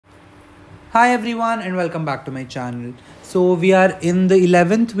Hi everyone and welcome back to my channel. So we are in the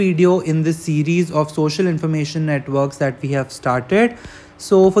 11th video in this series of social information networks that we have started.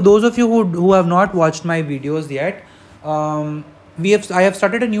 So for those of you who have not watched my videos yet, I have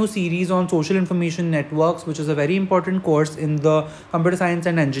started a new series on social information networks, which is a very important course in the computer science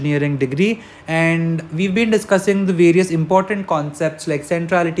and engineering degree. And we've been discussing the various important concepts like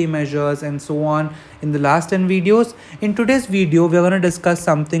centrality measures and so on in the last 10 videos. In today's video, we're going to discuss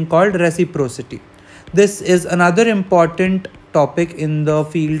something called reciprocity. This is another important topic in the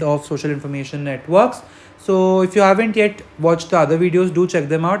field of social information networks. So if you haven't yet watched the other videos, do check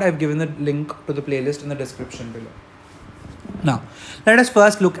them out. I've given the link to the playlist in the description below. Now, let us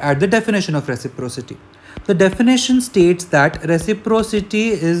first look at the definition of reciprocity. The definition states that reciprocity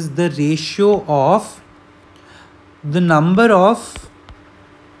is the ratio of the number of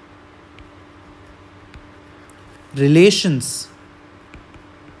relations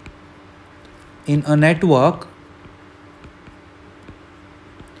in a network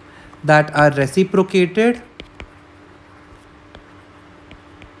that are reciprocated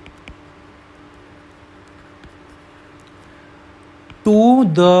to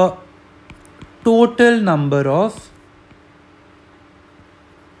the total number of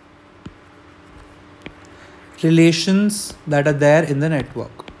relations that are there in the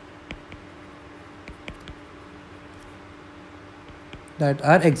network, that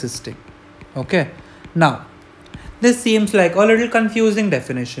are existing. Okay, now this seems like a little confusing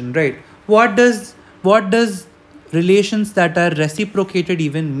definition, right? What does relations that are reciprocated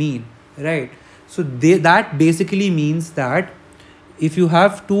even mean, right? So that basically means that if you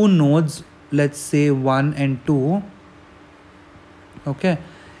have two nodes, let's say 1 and 2, okay,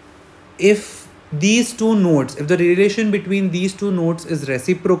 if these two nodes, if the relation between these two nodes is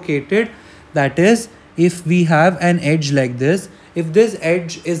reciprocated, that is, if we have an edge like this, if this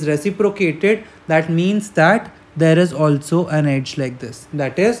edge is reciprocated, that means that there is also an edge like this.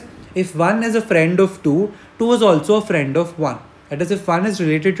 That is, if 1 is a friend of 2, 2 is also a friend of 1. That is, if 1 is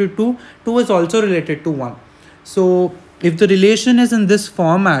related to 2, 2 is also related to 1. So if the relation is in this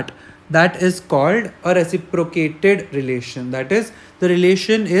format, that is called a reciprocated relation. That is, the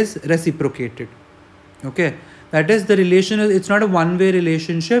relation is reciprocated. Okay, that is, the relation is, it's not a one-way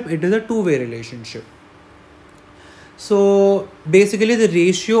relationship, it is a two-way relationship. So basically the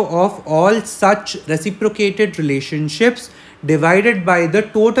ratio of all such reciprocated relationships divided by the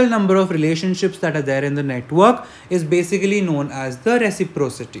total number of relationships that are there in the network is basically known as the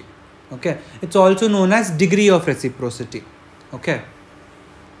reciprocity. Okay, it's also known as degree of reciprocity. Okay,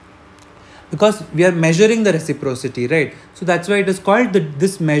 because we are measuring the reciprocity, right? So that's why it is called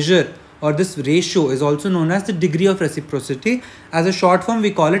this measure, or this ratio is also known as the degree of reciprocity. As a short form,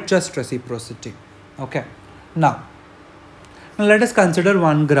 we call it just reciprocity. Okay, now let us consider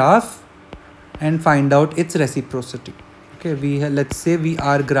one graph and find out its reciprocity. Okay, let's say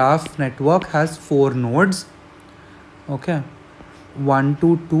our graph network has 4 nodes. Okay, 1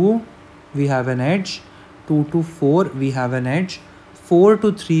 to 2 we have an edge, 2 to 4 we have an edge, 4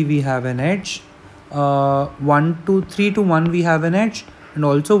 to 3 we have an edge, 1 to 3 to 1 we have an edge, and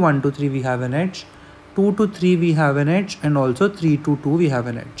also 1 to 3 we have an edge, 2 to 3 we have an edge, and also 3 to 2 we have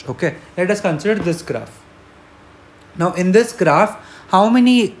an edge. Okay, let us consider this graph. Now in this graph, how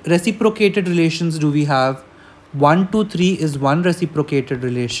many reciprocated relations do we have? 1 to 3 is one reciprocated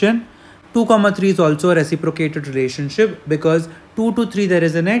relation. 2, 3 is also a reciprocated relationship because 2 to 3 there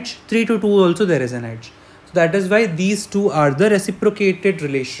is an edge, 3 to 2 also there is an edge. So that is why these two are the reciprocated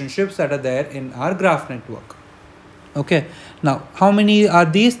relationships that are there in our graph network. Okay, now how many are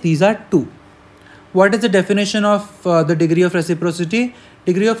these? These are 2. What is the definition of the degree of reciprocity?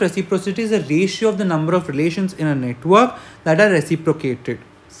 Degree of reciprocity is a ratio of the number of relations in a network that are reciprocated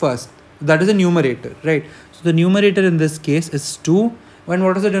first. That is a numerator, right? So the numerator in this case is 2. When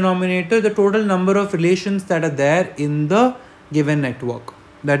what is the denominator? The total number of relations that are there in the given network.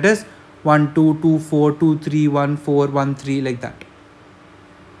 That is 1, 2, 2, 4, 2, 3, 1, 4, 1, 3, like that.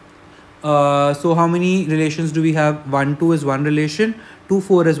 So how many relations do we have? 1, 2 is one relation, 2,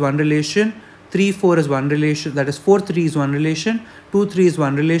 4 is one relation, 3, 4 is one relation, that is 4, 3 is one relation, 2, 3 is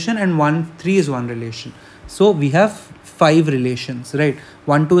one relation, and 1, 3 is one relation. So we have 5 relations, right?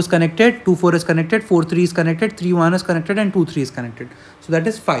 1, 2 is connected, 2, 4 is connected, 4, 3 is connected, 3, 1 is connected, and 2, 3 is connected. So that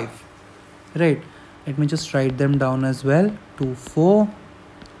is 5, right? Let me just write them down as well. 2, 4,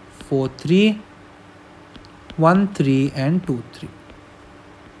 4, 3, 1, 3, and 2, 3.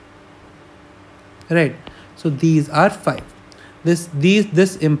 Right? So these are 5.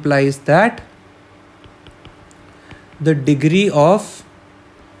 This implies that the degree of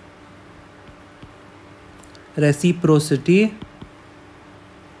reciprocity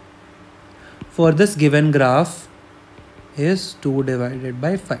for this given graph is 2 divided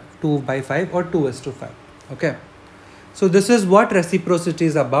by 5, 2 by 5 or 2:5. Okay. So this is what reciprocity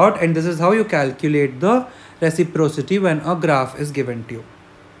is about, and this is how you calculate the reciprocity when a graph is given to you.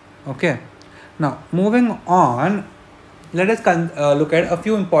 Okay. Now moving on, let us look at a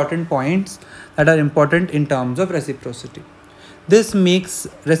few important points that are important in terms of reciprocity.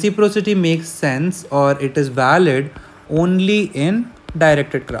 Reciprocity makes sense, or it is valid only in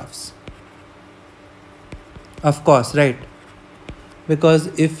directed graphs. Of course, right? Because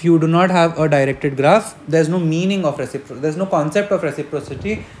if you do not have a directed graph, there's no meaning of reciprocity. There's no concept of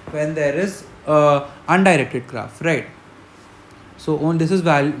reciprocity when there is a undirected graph, right? So this is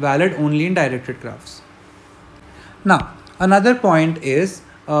valid only in directed graphs. Now, another point is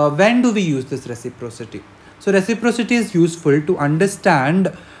when do we use this reciprocity? So reciprocity is useful to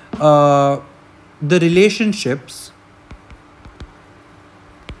understand the relationships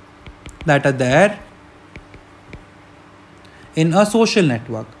that are there in a social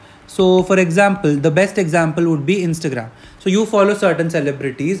network. So for example, the best example would be Instagram. So you follow certain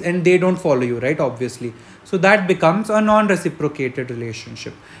celebrities and they don't follow you, right? Obviously. So that becomes a non-reciprocated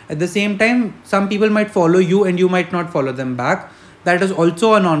relationship. At the same time, some people might follow you and you might not follow them back. That is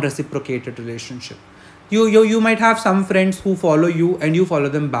also a non-reciprocated relationship. You might have some friends who follow you and you follow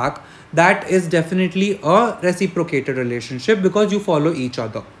them back. That is definitely a reciprocated relationship because you follow each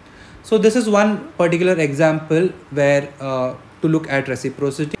other. So this is one particular example where to look at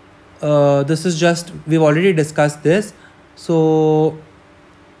reciprocity. This is just, we've already discussed this. So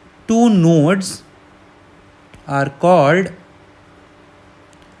two nodes are called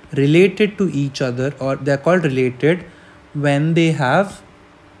related to each other, or they're called related when they have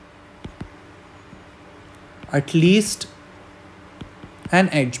at least an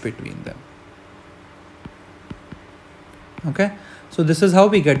edge between them. Okay. So this is how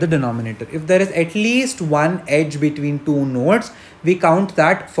we get the denominator. If there is at least one edge between two nodes, we count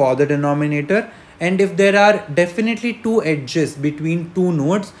that for the denominator. And if there are definitely two edges between two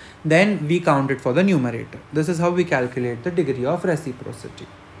nodes, then we count it for the numerator. This is how we calculate the degree of reciprocity.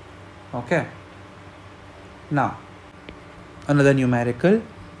 Okay. Now, another numerical.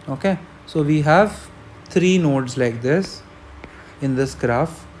 Okay. So we have 3 nodes like this in this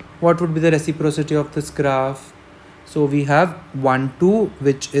graph. What would be the reciprocity of this graph? So we have 1, 2,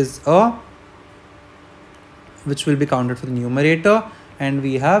 which will be counted for the numerator, and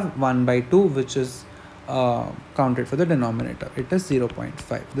we have 1 by 2, which is counted for the denominator. It is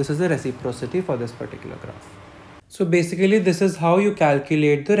 0.5. This is the reciprocity for this particular graph. So basically, this is how you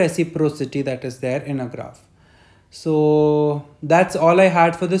calculate the reciprocity that is there in a graph. So that's all I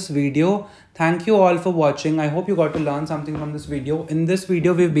had for this video. Thank you all for watching. I hope you got to learn something from this video. In this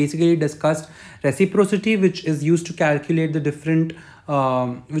video, we've basically discussed reciprocity, which is used to calculate the different,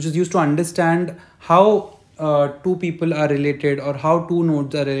 which is used to understand how two people are related or how two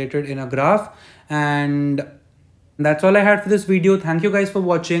nodes are related in a graph. And that's all I had for this video. Thank you guys for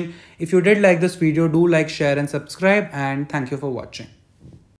watching. If you did like this video, do like, share and subscribe, and thank you for watching.